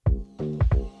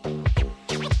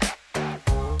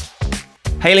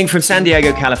Hailing from San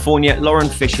Diego, California, Lauren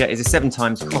Fisher is a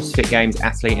 7-time CrossFit Games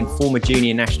athlete and former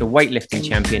junior national weightlifting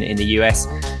champion in the US,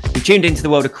 who tuned into the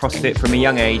world of CrossFit from a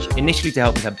young age, initially to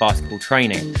help with her basketball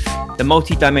training. The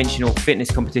multi-dimensional fitness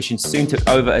competition soon took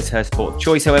over as her sport of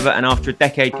choice, however, and after a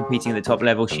decade competing at the top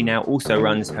level, she now also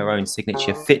runs her own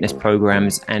signature fitness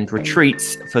programs and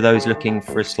retreats for those looking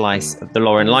for a slice of the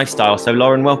Lauren lifestyle. So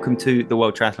Lauren, welcome to the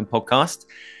World Triathlon Podcast.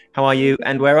 How are you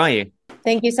and where are you?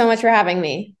 Thank you so much for having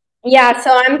me. Yeah, so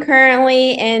I'm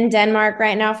currently in Denmark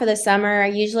right now for the summer.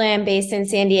 Usually I'm based in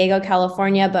San Diego,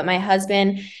 California, but my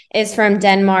husband is from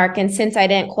Denmark. And since I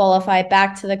didn't qualify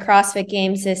back to the CrossFit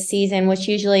Games this season, which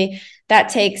usually that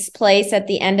takes place at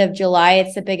the end of July,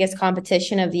 it's the biggest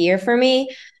competition of the year for me.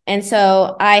 And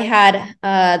so I had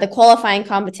the qualifying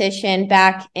competition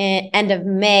back in end of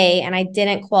May, and I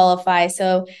didn't qualify.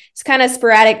 So it's kind of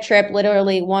sporadic trip.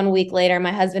 Literally 1 week later,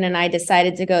 my husband and I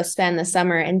decided to go spend the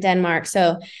summer in Denmark.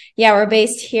 So yeah, we're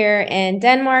based here in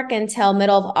Denmark until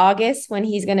middle of August when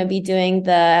he's going to be doing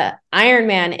the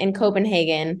Ironman in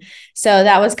Copenhagen. So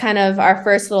that was kind of our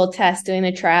first little test, doing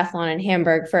the triathlon in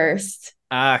Hamburg first.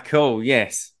 Cool.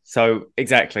 Yes. So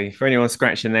exactly. For anyone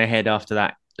scratching their head after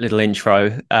that little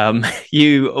intro,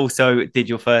 you also did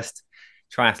your first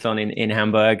triathlon in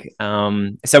Hamburg.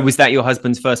 So was that your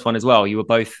husband's first one as well? You were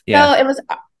both, yeah. So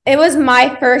it was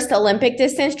my first Olympic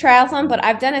distance triathlon, but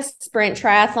I've done a sprint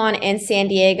triathlon in San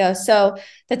Diego. So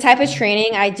the type of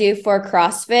training I do for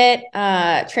CrossFit,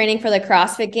 training for the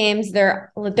CrossFit Games,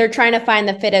 they're trying to find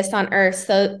the fittest on earth.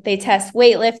 So they test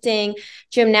weightlifting,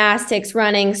 gymnastics,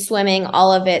 running, swimming,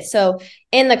 all of it. So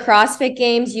in the CrossFit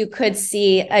Games, you could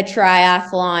see a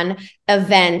triathlon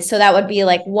event. So that would be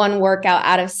like one workout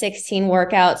out of 16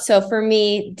 workouts. So for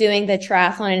me, doing the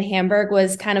triathlon in Hamburg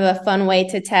was kind of a fun way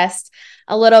to test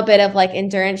a little bit of like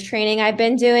endurance training I've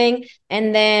been doing.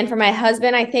 And then for my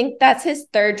husband, I think that's his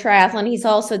third triathlon. He's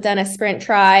also done a sprint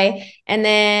tri, and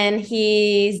then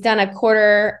he's done a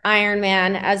quarter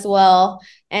Ironman as well.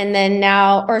 And then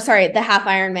the half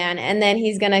Ironman. And then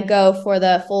he's going to go for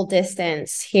the full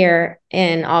distance here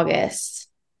in August.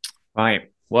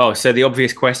 Right. Well, so the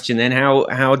obvious question then,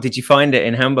 how did you find it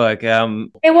in Hamburg?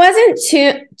 It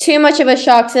wasn't too much of a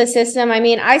shock to the system. I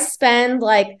mean, I spend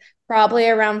like probably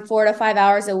around 4 to 5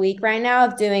 hours a week right now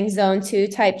of doing zone 2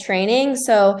 type training.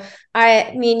 So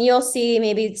I mean, you'll see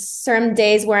maybe some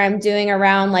days where I'm doing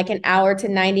around like an hour to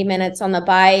 90 minutes on the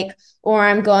bike, or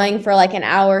I'm going for like an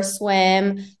hour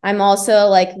swim. I'm also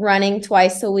like running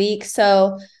twice a week.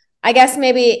 So I guess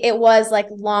maybe it was like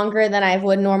longer than I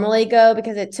would normally go,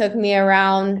 because it took me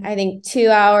around, I think, 2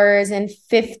 hours and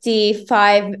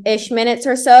 55-ish minutes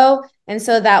or so. And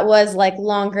so that was like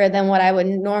longer than what I would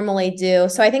normally do.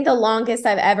 So I think the longest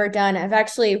I've ever done, I've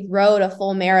actually rode a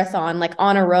full marathon, like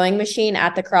on a rowing machine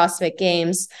at the CrossFit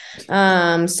Games.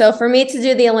 So for me to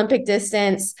do the Olympic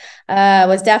distance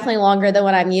was definitely longer than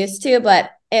what I'm used to, but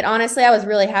honestly, I was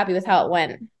really happy with how it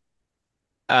went.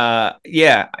 I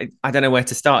don't know where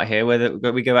to start here, whether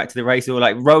we go back to the race or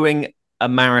like rowing a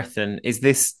marathon. Is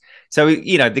this so?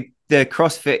 You know, the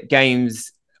CrossFit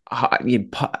Games,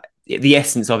 the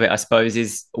essence of it, I suppose,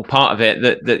 is, or part of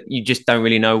it, that you just don't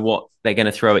really know what they're going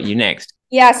to throw at you next.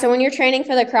 Yeah, so when you're training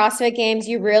for the CrossFit Games,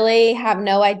 you really have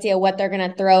no idea what they're going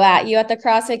to throw at you at the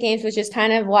CrossFit Games, which is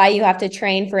kind of why you have to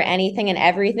train for anything and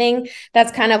everything.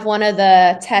 That's kind of one of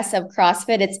the tests of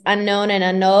CrossFit. It's unknown and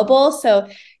unknowable. So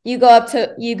you go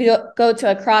to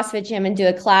a CrossFit gym and do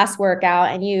a class workout,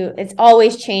 and it's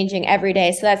always changing every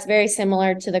day. So that's very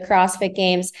similar to the CrossFit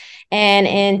Games. And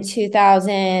in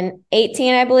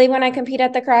 2018, I believe, when I competed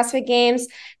at the CrossFit Games,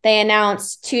 they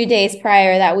announced 2 days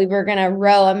prior that we were going to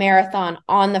row a marathon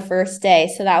on the first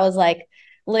day. So that was like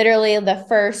literally the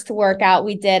first workout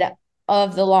we did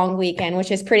of the long weekend,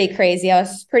 which is pretty crazy. I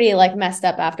was pretty like messed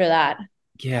up after that.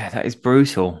 Yeah, that is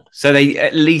brutal. So they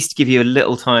at least give you a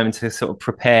little time to sort of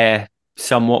prepare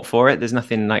somewhat for it. There's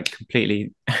nothing like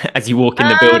completely as you walk in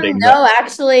the building. No,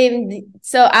 actually,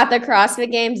 so at the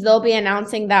CrossFit Games, they'll be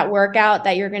announcing that workout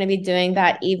that you're going to be doing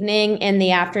that evening in the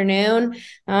afternoon.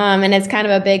 And it's kind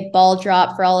of a big ball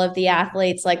drop for all of the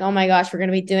athletes. Like, oh my gosh, we're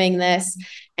going to be doing this.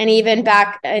 And even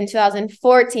back in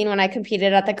 2014, when I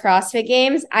competed at the CrossFit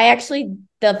Games,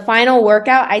 the final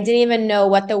workout, I didn't even know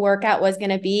what the workout was going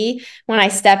to be when I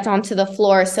stepped onto the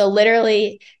floor. So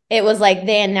literally, it was like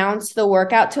they announced the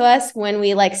workout to us when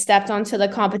we like stepped onto the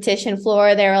competition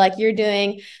floor. They were like, you're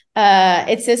doing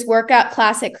it's this workout,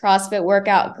 classic CrossFit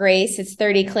workout, Grace. It's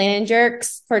 30 clean and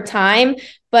jerks for time,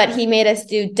 but he made us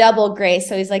do double Grace.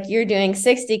 So he's like, you're doing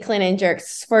 60 clean and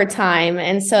jerks for time.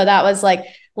 And so that was like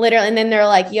literally, and then they're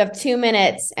like, you have 2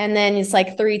 minutes, and then it's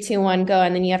like 3, 2, 1, go.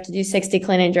 And then you have to do 60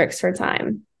 clean and jerks for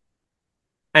time.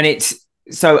 And it's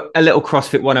So a little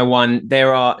CrossFit 101.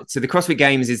 The CrossFit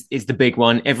Games is the big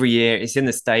one every year. It's in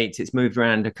the States. It's moved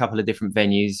around a couple of different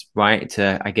venues, right?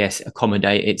 To, I guess,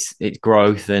 accommodate its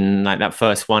growth. And like that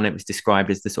first one, it was described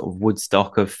as the sort of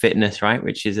Woodstock of fitness, right?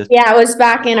 Which is a Yeah, it was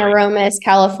back in Aromas,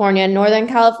 California, Northern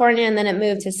California, and then it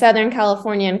moved to Southern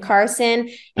California and Carson.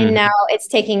 And now it's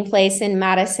taking place in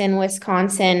Madison,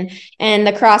 Wisconsin. And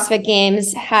the CrossFit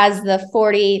Games has the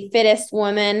 40 fittest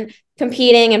women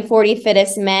competing and 40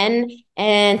 fittest men,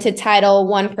 and to title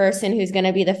one person who's going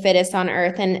to be the fittest on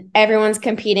earth. And everyone's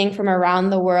competing from around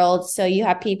the world. So you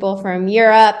have people from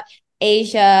Europe,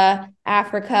 Asia,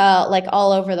 Africa, like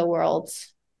all over the world.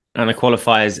 And the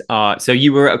qualifiers are, so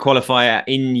you were at a qualifier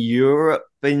in Europe.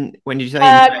 When did you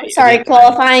say?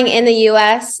 Qualifying in the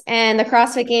US, and the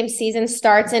CrossFit Games season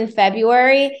starts in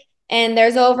February, and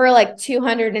there's over like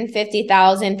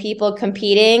 250,000 people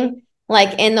competing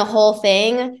like in the whole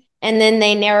thing. And then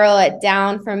they narrow it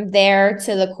down from there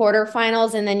to the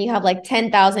quarterfinals. And then you have like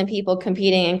 10,000 people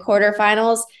competing in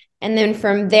quarterfinals. And then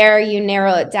from there, you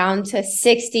narrow it down to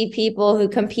 60 people who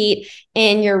compete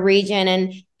in your region.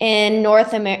 And in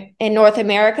North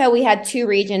America, we had two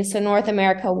regions, so North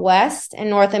America West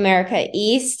and North America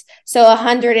East. So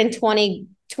 120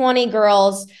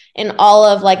 girls in all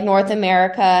of like North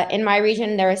America. In my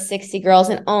region, there were 60 girls,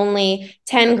 and only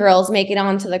 10 girls make it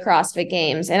onto the CrossFit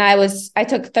Games. And I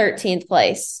took 13th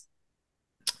place.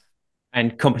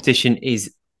 And competition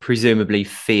is presumably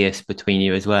fierce between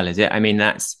you as well, is it? I mean,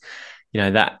 that's,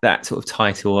 that sort of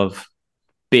title of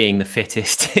being the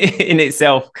fittest in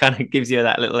itself kind of gives you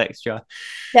that little extra.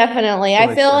 Definitely.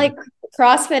 I feel like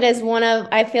CrossFit is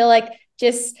I feel like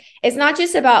it's not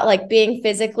just about like being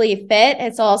physically fit.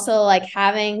 It's also like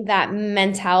having that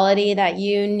mentality that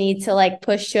you need to like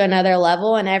push to another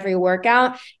level in every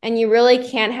workout. And you really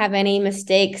can't have any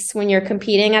mistakes when you're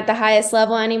competing at the highest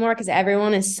level anymore, because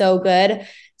everyone is so good.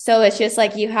 So it's just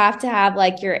like you have to have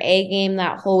like your A game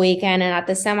that whole weekend. And at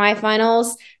the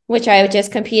semifinals, which I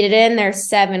just competed in, there's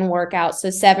 7 workouts,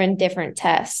 so 7 different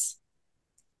tests.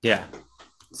 Yeah.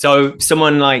 So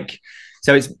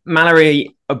it's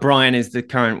Mallory O'Brien is the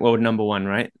current world number 1,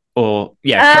 right? Or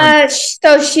yeah.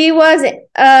 So she was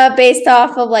based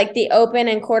off of like the open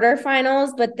and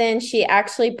quarterfinals, but then she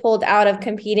actually pulled out of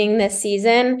competing this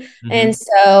season. Mm-hmm. And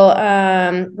so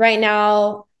right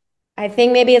now, I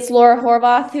think maybe it's Laura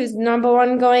Horvath who's number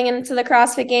 1 going into the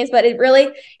CrossFit Games, but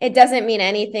it doesn't mean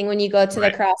anything when you go to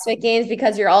the CrossFit Games,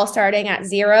 because you're all starting at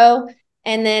 0.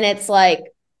 And then it's like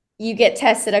you get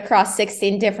tested across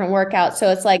 16 different workouts. So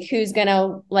it's like, who's going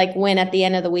to like win at the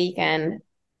end of the weekend?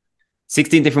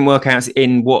 16 different workouts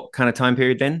in what kind of time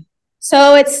period then?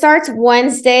 So it starts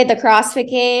Wednesday, the CrossFit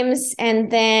Games, and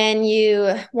then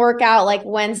you work out like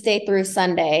Wednesday through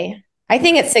Sunday. I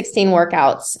think it's 16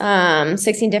 workouts,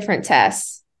 16 different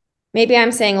tests. Maybe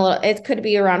I'm saying it could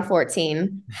be around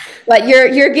 14, but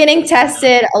you're getting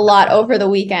tested a lot over the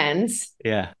weekends.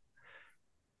 Yeah.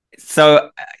 So,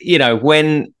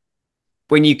 when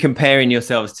you're comparing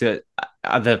yourselves to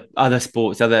other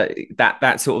sports,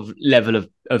 that sort of level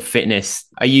of fitness,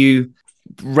 are you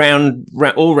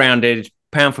all rounded,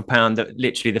 pound for pound,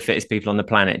 literally the fittest people on the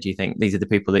planet? Do you think these are the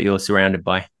people that you're surrounded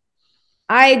by?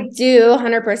 I do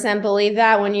 100% believe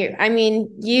that.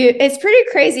 It's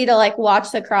pretty crazy to like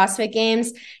watch the CrossFit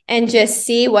Games and just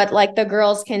see what like the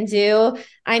girls can do.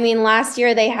 I mean, last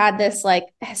year they had this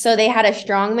they had a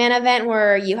strongman event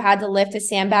where you had to lift a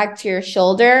sandbag to your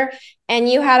shoulder, and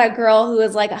you had a girl who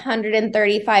was like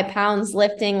 135 pounds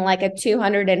lifting like a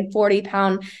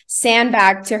 240-pound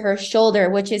sandbag to her shoulder,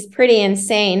 which is pretty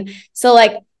insane. So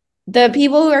like, the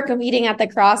people who are competing at the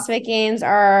CrossFit Games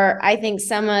are, I think,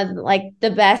 some of like the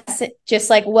best, just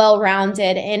like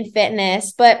well-rounded in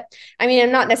fitness. But I mean,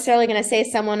 I'm not necessarily going to say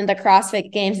someone in the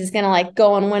CrossFit Games is going to like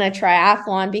go and win a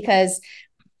triathlon, because,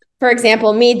 for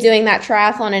example, me doing that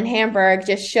triathlon in Hamburg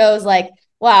just shows like,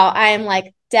 wow, I am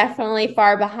like definitely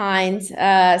far behind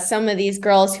some of these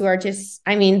girls who are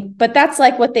but that's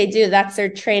like what they do. That's their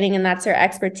training and that's their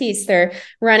expertise. They're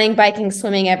running, biking,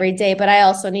 swimming every day. But I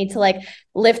also need to like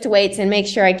lift weights and make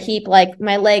sure I keep like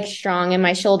my legs strong and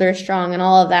my shoulders strong and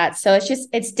all of that. So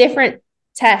it's different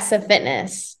tests of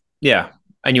fitness. Yeah.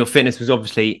 And your fitness was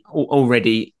obviously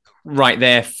already right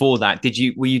there for that.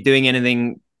 Were you doing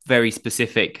anything very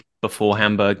specific before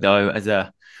Hamburg though, as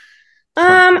a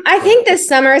I think this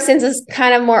summer, since it's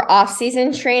kind of more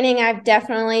off-season training, I've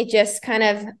definitely just kind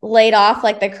of laid off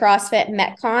like the CrossFit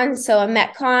Metcon. So a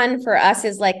Metcon for us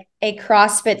is like a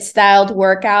CrossFit styled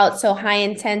workout. So high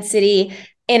intensity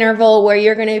interval where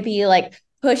you're going to be like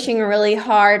pushing really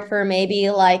hard for maybe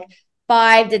like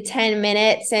 5 to 10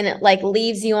 minutes and it like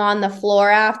leaves you on the floor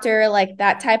after, like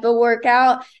that type of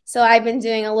workout. So I've been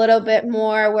doing a little bit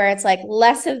more where it's like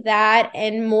less of that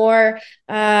and more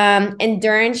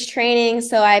endurance training.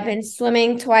 So I've been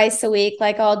swimming twice a week.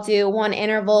 Like I'll do one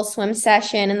interval swim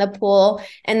session in the pool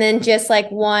and then just like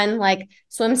one like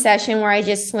swim session where I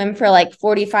just swim for like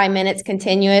 45 minutes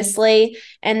continuously.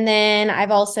 And then I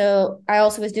also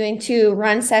was doing 2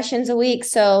 run sessions a week.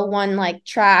 So one like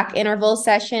track interval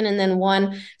session and then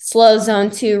one slow zone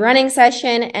 2 running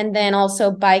session, and then also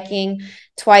biking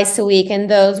twice a week. And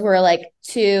those were like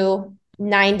 2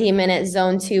 90-minute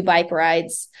zone 2 bike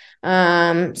rides.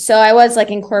 So I was like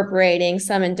incorporating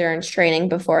some endurance training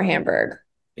before Hamburg.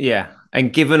 Yeah.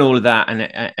 And given all of that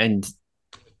and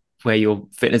where your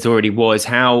fitness already was,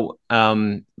 how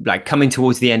like coming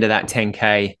towards the end of that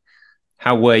 10K,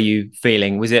 how were you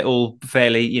feeling? Was it all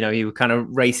fairly, you were kind of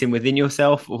racing within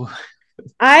yourself? Or?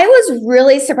 I was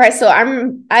really surprised. So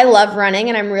I love running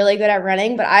and I'm really good at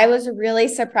running, but I was really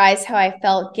surprised how I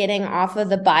felt getting off of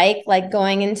the bike, like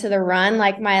going into the run.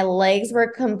 Like my legs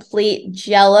were complete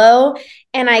jello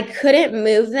and I couldn't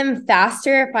move them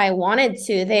faster if I wanted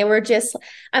to. They were just,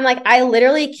 I'm like, I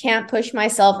literally can't push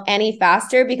myself any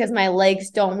faster because my legs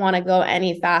don't want to go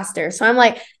any faster. So I'm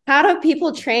like, how do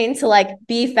people train to like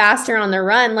be faster on the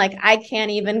run? Like I can't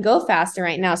even go faster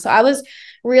right now. So I was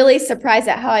really surprised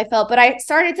at how I felt, but I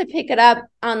started to pick it up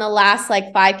on the last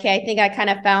like 5K. I think I kind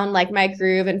of found like my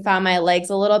groove and found my legs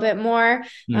a little bit more.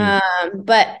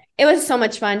 But it was so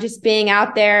much fun just being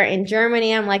out there in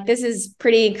Germany. I'm like, this is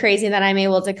pretty crazy that I'm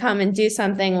able to come and do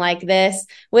something like this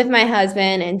with my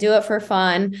husband and do it for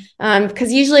fun.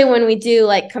 Because usually when we do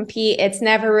like compete, it's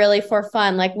never really for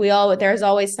fun. Like there's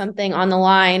always something on the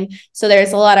line. So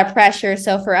there's a lot of pressure.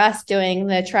 So for us doing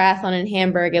the triathlon in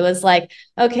Hamburg, it was like,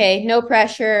 okay, no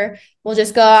pressure. We'll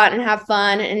just go out and have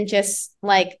fun and just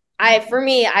like, for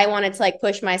me, I wanted to like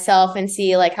push myself and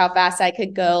see like how fast I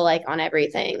could go like on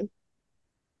everything.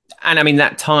 And I mean,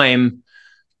 that time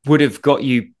would have got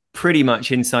you pretty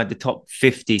much inside the top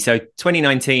 50. So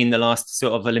 2019, the last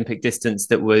sort of Olympic distance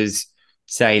that was,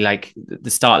 say, like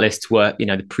the start lists were,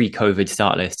 the pre-COVID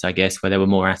start lists, I guess, where there were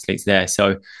more athletes there.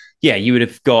 So yeah, you would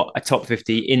have got a top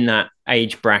 50 in that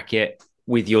age bracket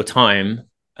with your time,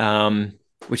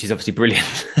 which is obviously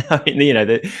brilliant. I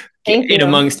mean, in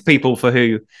amongst people for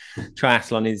who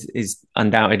triathlon is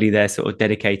undoubtedly their sort of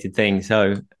dedicated thing.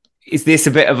 So is this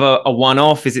a bit of a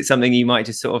one-off? Is it something you might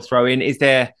just sort of throw in? Is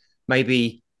there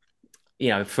maybe,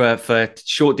 for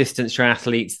short distance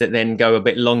triathletes that then go a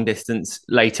bit long distance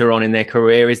later on in their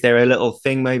career, is there a little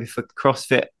thing maybe for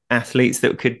CrossFit athletes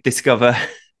that could discover?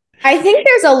 I think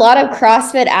there's a lot of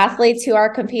CrossFit athletes who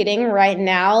are competing right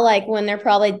now, like when they're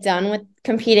probably done with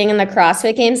competing in the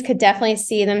CrossFit games, could definitely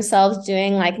see themselves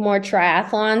doing like more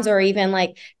triathlons or even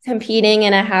like competing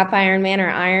in a half Ironman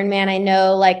or Ironman. I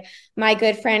know like my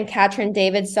good friend Katrin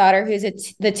Davidsdottir, who's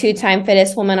the 2-time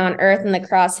fittest woman on earth in the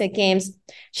CrossFit games.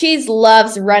 She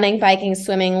loves running, biking,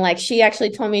 swimming. Like she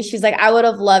actually told me, she's like, I would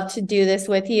have loved to do this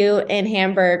with you in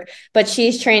Hamburg, but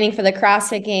she's training for the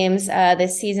CrossFit games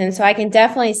this season. So I can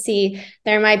definitely see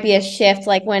there might be a shift,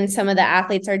 like when some of the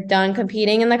athletes are done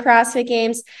competing in the CrossFit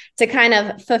games, to kind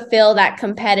of fulfill that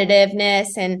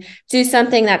competitiveness and do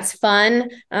something that's fun.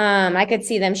 I could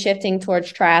see them shifting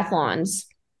towards triathlons.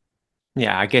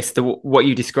 Yeah, I guess what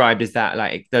you described is that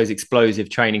like those explosive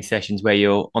training sessions where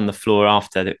you're on the floor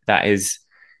after, that is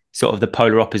sort of the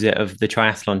polar opposite of the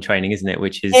triathlon training, isn't it?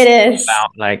 Which is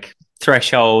about like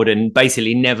threshold and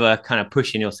basically never kind of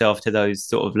pushing yourself to those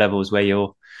sort of levels where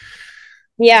you're.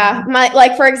 Yeah,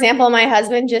 for example, my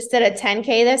husband just did a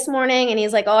 10K this morning and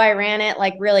he's like, oh, I ran it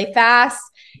like really fast.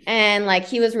 And like,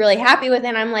 he was really happy with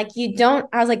it. I was like, you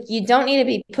don't need to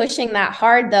be pushing that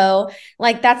hard though.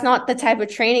 Like, that's not the type of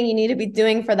training you need to be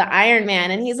doing for the Ironman.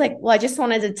 And he's like, well, I just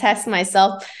wanted to test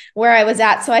myself where I was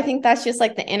at. So I think that's just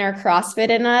like the inner CrossFit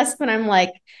in us. But I'm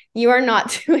like, you are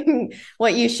not doing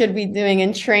what you should be doing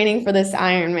and training for this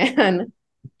Ironman.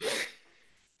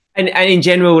 And in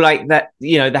general, like that,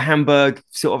 the Hamburg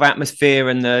sort of atmosphere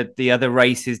and the other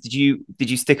races, did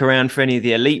you stick around for any of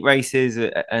the elite races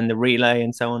and the relay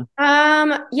and so on?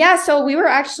 Yeah, so we were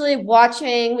actually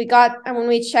watching, when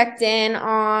we checked in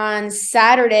on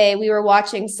Saturday, we were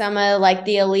watching some of like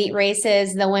the elite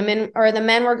races, the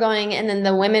men were going and then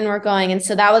the women were going. And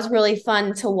so that was really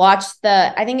fun to watch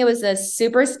I think it was the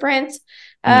super sprint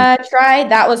try.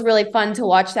 That was really fun to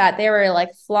watch that. They were like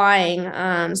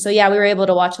flying. So yeah, we were able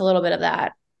to watch a little bit of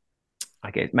that. I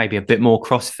guess maybe a bit more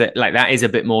CrossFit, like that is a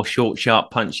bit more short,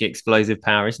 sharp, punchy, explosive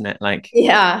power, isn't it? Like,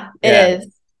 yeah, it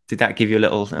is. Did that give you a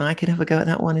little, I could have a go at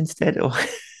that one instead? Or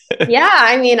Yeah,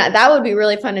 I mean, that would be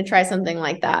really fun to try something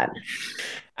like that.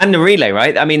 And the relay,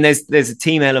 right? I mean, there's a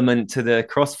team element to the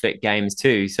CrossFit games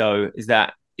too. So is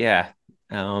that, yeah.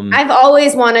 I've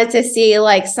always wanted to see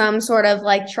like some sort of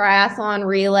like triathlon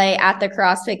relay at the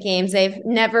CrossFit Games. They've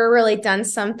never really done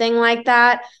something like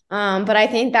that. But I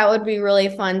think that would be really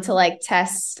fun to like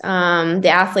test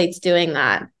the athletes doing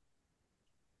that.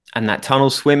 And that tunnel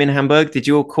swim in Hamburg, did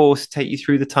your course take you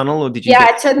through the tunnel or did you Yeah,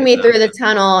 get it took me through the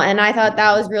tunnel and I thought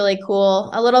that was really cool.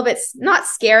 A little bit not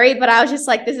scary, but I was just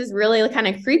like, this is really kind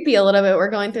of creepy a little bit. We're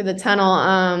going through the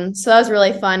tunnel. So that was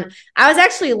really fun. I was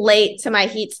actually late to my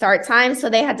heat start time, so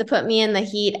they had to put me in the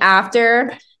heat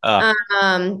after. uh,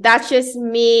 That's just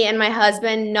me and my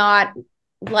husband not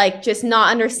like just not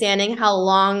understanding how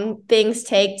long things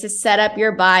take to set up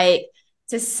your bike,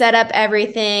 to set up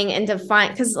everything and to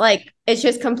find because like it's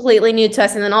just completely new to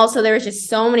us. And then also there was just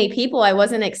so many people I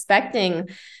wasn't expecting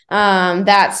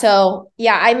that. So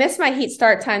yeah, I missed my heat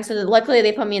start time. So luckily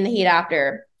they put me in the heat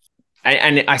after.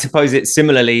 and I suppose it's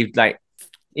similarly like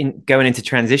in going into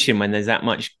transition when there's that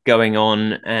much going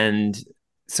on and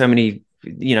so many,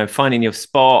 finding your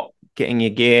spot, getting your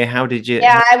gear. How did you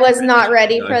Yeah, I was not transition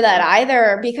ready go? for that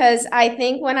either because I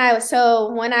think when I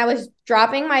was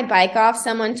dropping my bike off,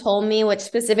 someone told me which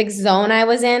specific zone I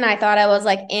was in. I thought I was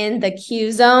like in the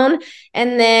Q zone.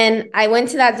 And then I went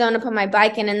to that zone to put my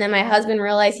bike in. And then my husband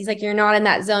realized he's like, you're not in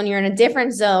that zone, you're in a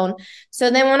different zone. So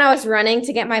then when I was running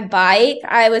to get my bike,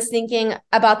 I was thinking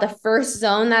about the first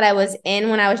zone that I was in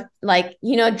when I was like,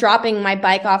 dropping my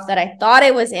bike off that I thought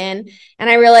I was in. And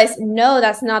I realized, no,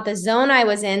 that's not the zone I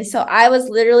was in. So I was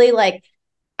literally like,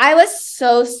 I was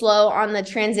so slow on the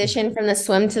transition from the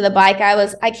swim to the bike.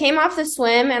 I came off the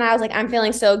swim and I was like, I'm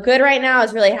feeling so good right now. I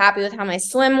was really happy with how my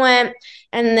swim went.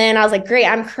 And then I was like, great,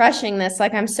 I'm crushing this.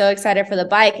 Like, I'm so excited for the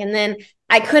bike. And then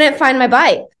I couldn't find my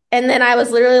bike. And then I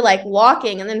was literally like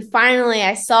walking. And then finally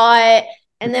I saw it.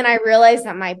 And then I realized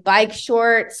that my bike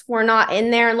shorts were not in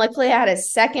there. And luckily I had a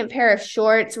second pair of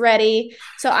shorts ready.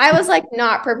 So I was like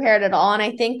not prepared at all. And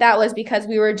I think that was because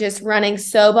we were just running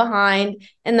so behind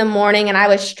in the morning and I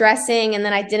was stressing and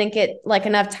then I didn't get like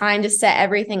enough time to set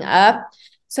everything up.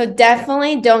 So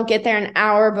definitely don't get there an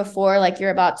hour before like you're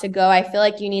about to go. I feel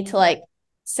like you need to like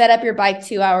set up your bike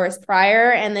 2 hours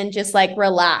prior and then just like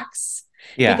relax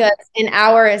Yeah. because an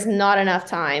hour is not enough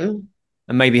time.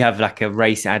 And maybe have like a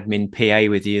race admin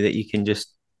PA with you that you can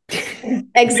just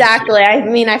Exactly. I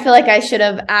mean, I feel like I should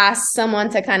have asked someone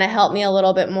to kind of help me a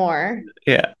little bit more.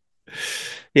 yeah.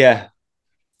 Yeah.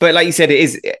 But like you said, it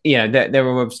is, there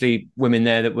were obviously women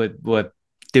there that were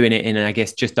doing it in, I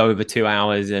guess, just over 2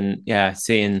 hours. And yeah,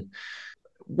 seeing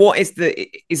what is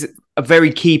a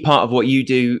very key part of what you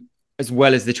do as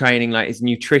well as the training, like is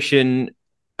nutrition.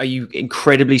 Are you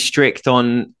incredibly strict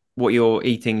on what you're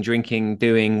eating, drinking,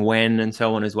 doing, when, and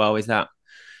so on as well? Is that?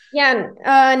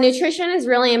 Yeah, nutrition is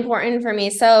really important for me.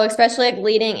 So, especially like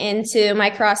leading into my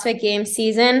CrossFit game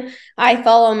season, I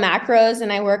follow macros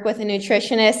and I work with a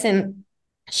nutritionist and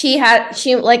she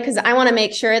like because I want to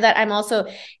make sure that I'm also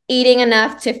eating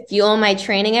enough to fuel my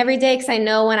training every day because I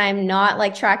know when I'm not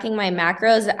like tracking my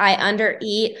macros, I under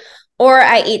eat or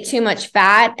I eat too much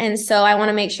fat. And so I want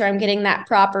to make sure I'm getting that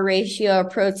proper ratio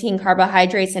of protein,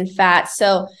 carbohydrates, and fat.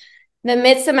 So the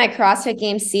midst of my CrossFit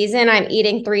game season, I'm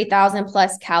eating 3,000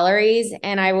 plus calories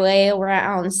and I weigh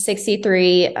around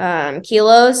 63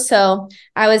 kilos. So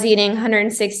I was eating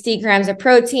 160 grams of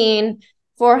protein,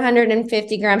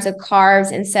 450 grams of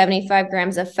carbs, and 75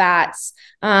 grams of fats.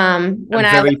 When And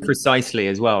I very was precisely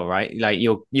as well, right? Like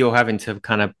you're having to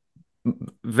kind of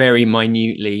very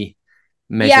minutely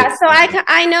measure. Yeah, so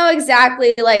I know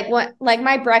exactly like what like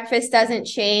my breakfast doesn't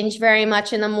change very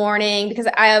much in the morning because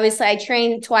I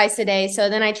train twice a day. So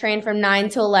then I train from 9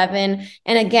 to 11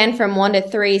 and again from 1 to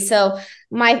 3. So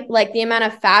my like the amount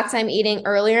of fats I'm eating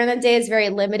earlier in the day is very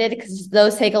limited because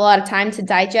those take a lot of time to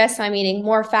digest. So I'm eating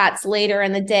more fats later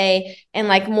in the day and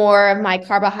like more of my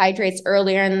carbohydrates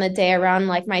earlier in the day around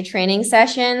like my training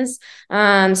sessions.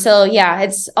 So yeah,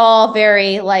 it's all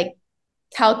very like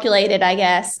calculated, I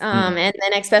guess. Mm. And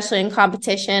then especially in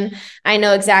competition, I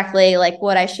know exactly like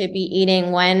what I should be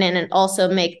eating when, and also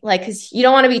make like, cause you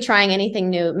don't want to be trying anything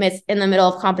new in the middle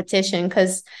of competition.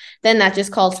 Cause then that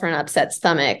just calls for an upset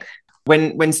stomach.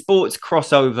 When sports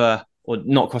cross over or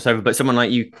not cross over, but someone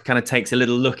like you kind of takes a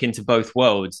little look into both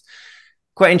worlds,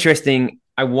 quite interesting.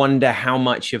 I wonder how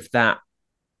much of that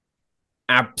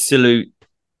absolute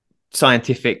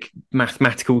scientific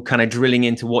mathematical kind of drilling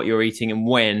into what you're eating and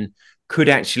when could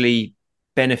actually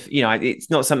benefit. It's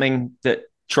not something that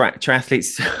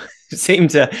triathletes seem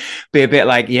to be a bit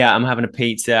like, yeah, I'm having a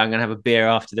pizza, I'm gonna have a beer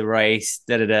after the race,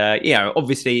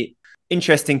 obviously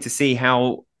interesting to see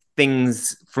how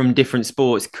things from different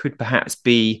sports could perhaps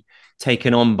be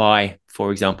taken on by,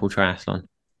 for example, triathlon?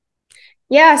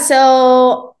 Yeah,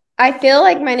 so I feel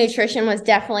like my nutrition was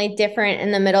definitely different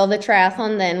in the middle of the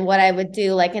triathlon than what I would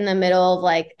do like in the middle of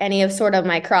like any of sort of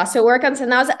my CrossFit workouts.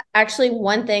 And that was actually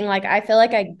one thing, like I feel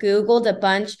like I Googled a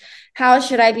bunch, how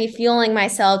should I be fueling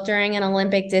myself during an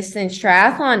Olympic distance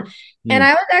triathlon? And Mm.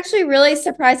 I was actually really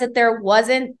surprised that there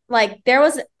wasn't like there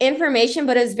was information,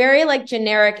 but it was very like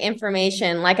generic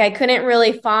information. Like I couldn't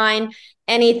really find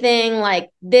anything like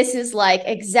this is like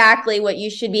exactly what you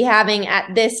should be having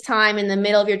at this time in the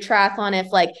middle of your triathlon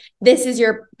if like this is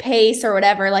your pace or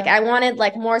whatever. Like I wanted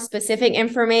like more specific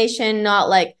information, not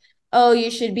like, oh,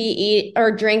 you should be eat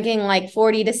or drinking like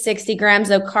 40 to 60 grams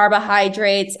of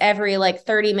carbohydrates every like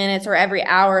 30 minutes or every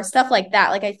hour, stuff like that.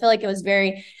 Like I feel like it was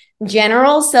very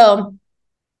general. So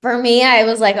for me, I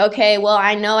was like, okay, well,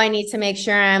 I know I need to make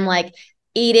sure I'm like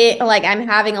eating, like I'm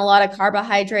having a lot of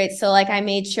carbohydrates. So like I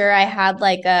made sure I had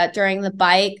like during the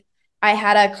bike, I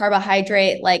had a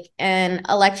carbohydrate like an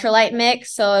electrolyte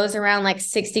mix. So it was around like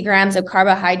 60 grams of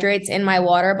carbohydrates in my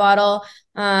water bottle,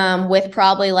 with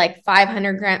probably like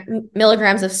 500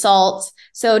 milligrams of salt,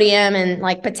 sodium, and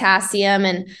like potassium.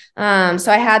 And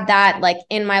so I had that like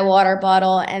in my water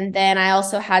bottle. And then I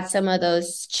also had some of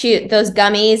those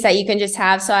gummies that you can just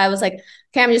have. So I was like,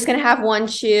 okay, I'm just gonna have one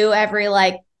chew every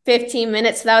like 15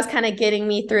 minutes. So that was kind of getting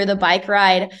me through the bike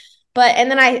ride. But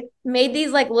and then I made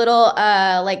these like little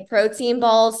like protein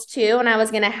balls too. And I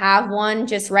was gonna have one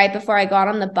just right before I got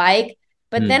on the bike.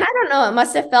 But then Mm. I don't know, it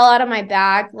must have fell out of my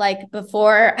bag like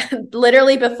before,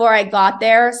 literally before I got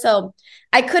there. So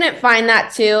I couldn't find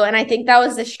that too. And I think that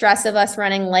was the stress of us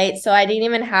running late. So I didn't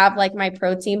even have like my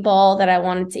protein ball that I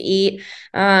wanted to eat.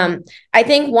 I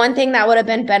think one thing that would have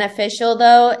been beneficial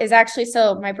though is actually,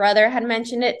 so my brother had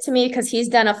mentioned it to me because he's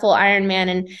done a full Ironman,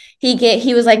 and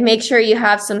he was like, make sure you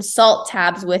have some salt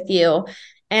tabs with you.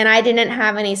 And I didn't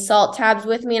have any salt tabs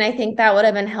with me. And I think that would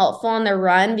have been helpful on the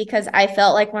run because I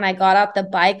felt like when I got off the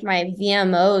bike, my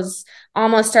VMOs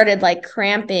almost started like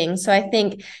cramping. So I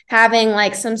think having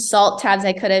like some salt tabs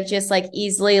I could have just like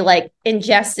easily like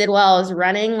ingested while I was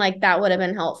running, like that would have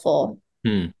been helpful.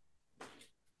 Mm.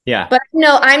 Yeah. But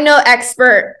no, I'm no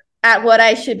expert at what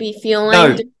I should be fueling No,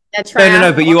 during a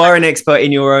no. But triathlon. you are an expert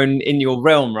in your own in your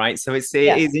realm, right? So it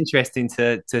Yes. is interesting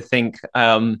to think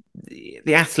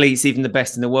the athletes, even the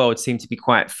best in the world, seem to be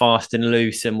quite fast and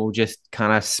loose, and will just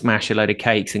kind of smash a load of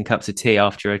cakes and cups of tea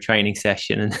after a training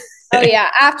session. And Oh yeah.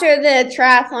 After the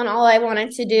triathlon, all I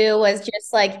wanted to do was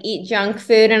just like eat junk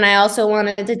food. And I also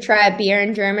wanted to try beer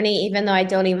in Germany, even though I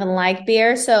don't even like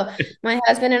beer. So my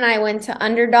husband and I went to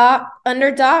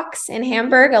Underdocs in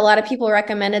Hamburg. A lot of people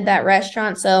recommended that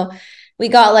restaurant. So we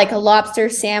got like a lobster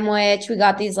sandwich. We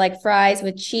got these like fries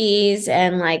with cheese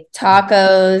and like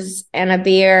tacos and a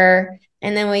beer.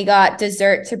 And then we got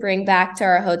dessert to bring back to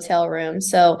our hotel room.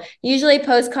 So usually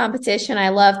post competition, I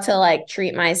love to like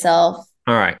treat myself.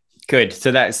 all right, good.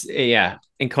 So that's yeah,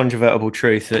 incontrovertible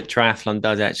truth that triathlon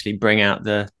does actually bring out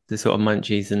the sort of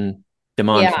munchies and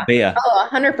demand for Yeah. beer. Oh,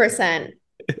 100%.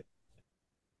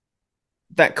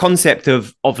 That concept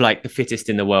of like the fittest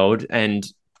in the world, and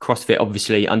CrossFit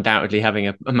obviously undoubtedly having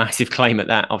a massive claim at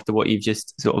that after what you've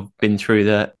just sort of been through.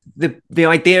 The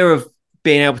idea of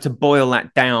being able to boil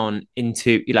that down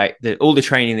into like all the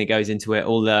training that goes into it,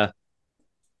 all the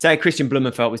say Christian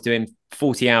Blumenfeld was doing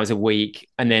 40 hours a week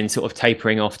and then sort of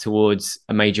tapering off towards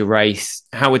a major race.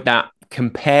 How would that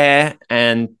compare?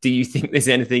 And do you think there's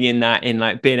anything in that, in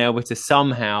like being able to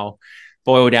somehow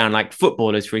boil down like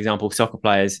footballers, for example, soccer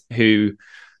players who,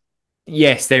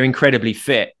 yes, they're incredibly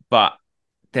fit, but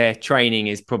their training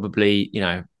is probably,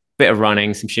 bit of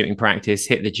running, some shooting practice,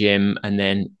 hit the gym, and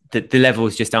then the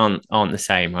levels just aren't the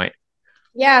same, right?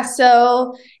 Yeah.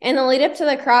 So in the lead up to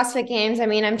the CrossFit Games, I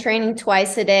mean, I'm training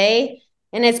twice a day,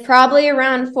 and it's probably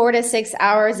around 4 to 6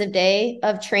 hours a day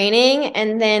of training.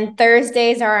 And then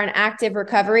Thursdays are an active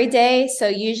recovery day. So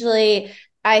usually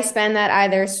I spend that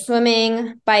either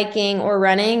swimming, biking, or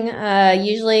running.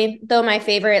 Usually, though, my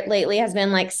favorite lately has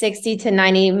been like 60 to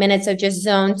 90 minutes of just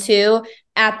zone two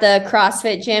at the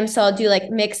CrossFit gym. So I'll do like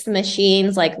mixed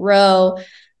machines like row,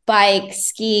 bike,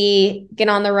 ski, get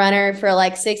on the runner for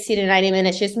like 60 to 90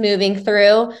 minutes, just moving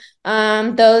through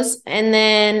those. And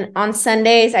then on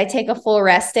Sundays, I take a full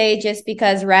rest day just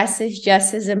because rest is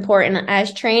just as important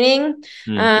as training.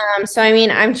 Mm. So I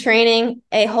mean, I'm training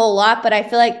a whole lot, but I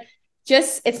feel like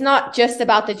just it's not just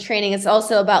about the training, it's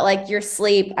also about like your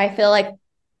sleep. I feel like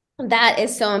that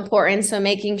is so important. So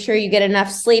making sure you get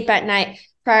enough sleep at night,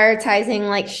 prioritizing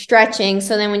like stretching.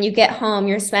 So then when you get home,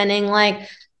 you're spending like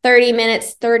 30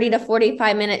 minutes, 30 to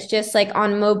 45 minutes, just like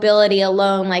on mobility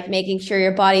alone, like making sure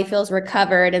your body feels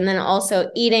recovered and then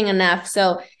also eating enough.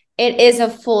 So it is a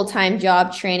full-time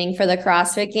job training for the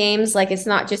CrossFit Games. Like it's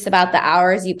not just about the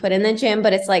hours you put in the gym,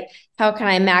 but it's like, how can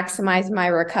I maximize my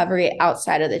recovery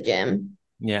outside of the gym?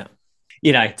 Yeah.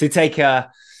 To take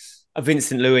a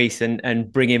Vincent Luis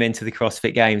and bring him into the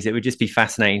CrossFit Games, it would just be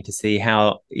fascinating to see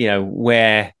how,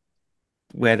 where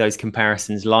those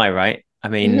comparisons lie, right? I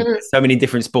mean, so many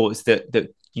different sports that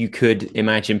you could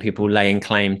imagine people laying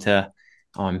claim to,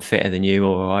 oh, I'm fitter than you,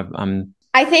 or I'm.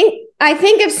 I think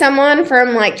if someone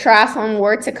from like triathlon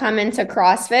were to come into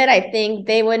CrossFit, I think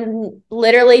they would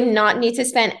literally not need to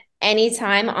spend any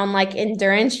time on like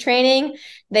endurance training.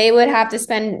 They would have to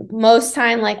spend most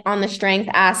time like on the strength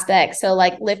aspect. So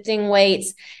like lifting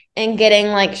weights and getting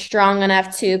like strong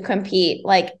enough to compete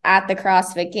like at the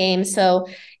CrossFit Games. So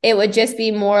it would just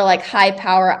be more like high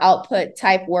power output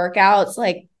type workouts,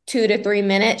 like 2 to 3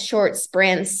 minute short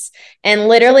sprints. And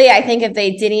literally, I think if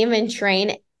they didn't even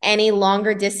train any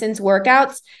longer distance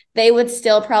workouts, they would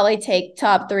still probably take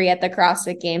top 3 at the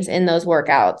CrossFit Games in those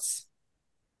workouts.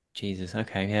 Jesus.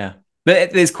 Okay. Yeah.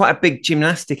 But there's quite a big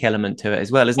gymnastic element to it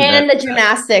as well, isn't there? And the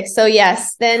gymnastics. So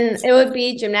yes, then it would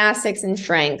be gymnastics and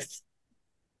strength.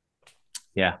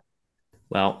 Yeah.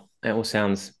 Well, it all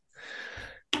sounds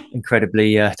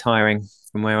incredibly tiring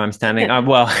from where I'm standing.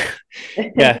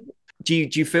 Yeah. Do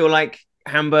you feel like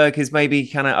Hamburg has maybe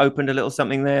kind of opened a little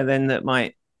something there then that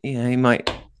might, you might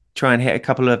try and hit a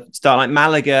couple of start like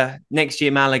Malaga next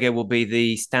year? Malaga will be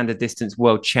the standard distance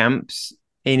world champs.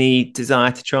 Any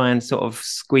desire to try and sort of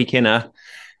squeak in a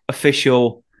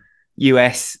official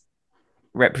US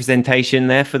representation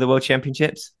there for the world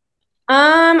championships?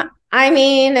 I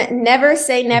mean, never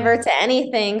say never to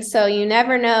anything, so you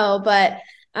never know. But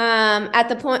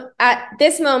at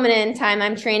this moment in time,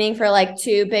 I'm training for like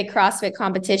 2 big CrossFit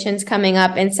competitions coming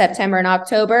up in September and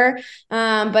October.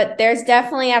 But there's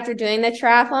definitely, after doing the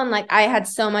triathlon, like I had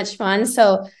so much fun.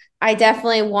 So I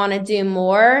definitely want to do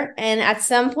more. And at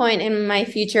some point in my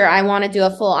future, I want to do a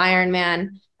full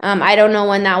Ironman. I don't know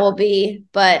when that will be,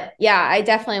 but yeah, I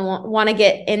definitely want to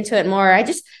get into it more. I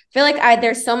just feel like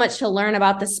there's so much to learn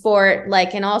about the sport,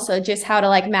 like, and also just how to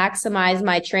like maximize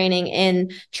my training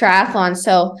in triathlon.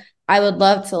 So I would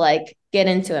love to like get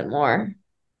into it more.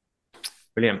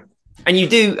 Brilliant. And you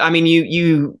do, I mean,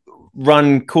 you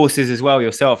run courses as well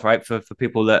yourself, right? For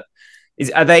people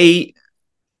are they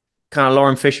kind of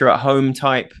Lauren Fisher at home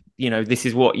type, this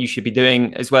is what you should be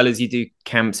doing, as well as you do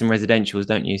camps and residentials,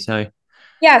 don't you? So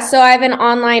yeah, so I have an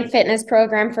online fitness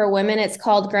program for women. It's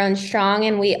called Grown Strong,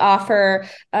 and we offer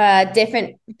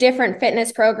different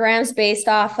fitness programs based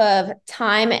off of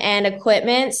time and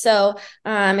equipment. So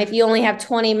if you only have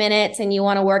 20 minutes and you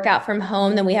want to work out from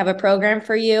home, then we have a program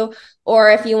for you.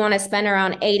 Or if you want to spend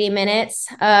around 80 minutes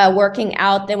working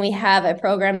out, then we have a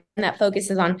program that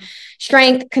focuses on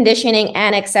strength, conditioning,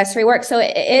 and accessory work. So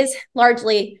it is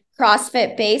largely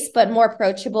CrossFit based, but more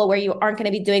approachable, where you aren't going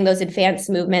to be doing those advanced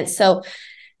movements. So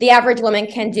the average woman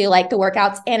can do like the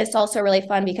workouts, and it's also really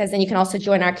fun because then you can also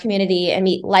join our community and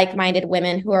meet like-minded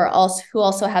women who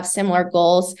also have similar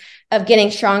goals of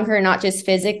getting stronger, not just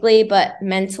physically, but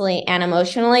mentally and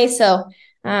emotionally. So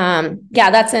yeah,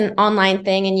 that's an online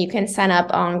thing, and you can sign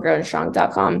up on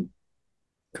grownstrong.com.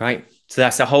 Great. So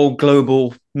that's a whole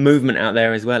global movement out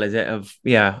there as well, is it?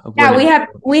 Yeah,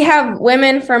 we have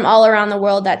women from all around the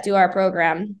world that do our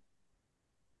program.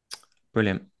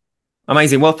 Brilliant.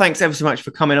 Amazing. Well, thanks ever so much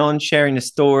for coming on, sharing the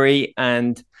story,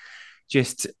 and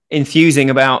just enthusing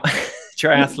about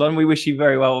triathlon. We wish you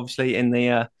very well, obviously, in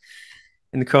the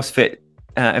CrossFit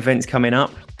events coming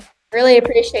up. Really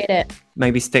appreciate it.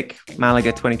 Maybe stick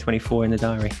Malaga 2024 in the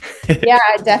diary. Yeah,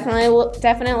 I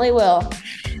definitely will.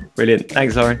 Brilliant.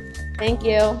 Thanks, Lauren. Thank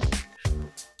you.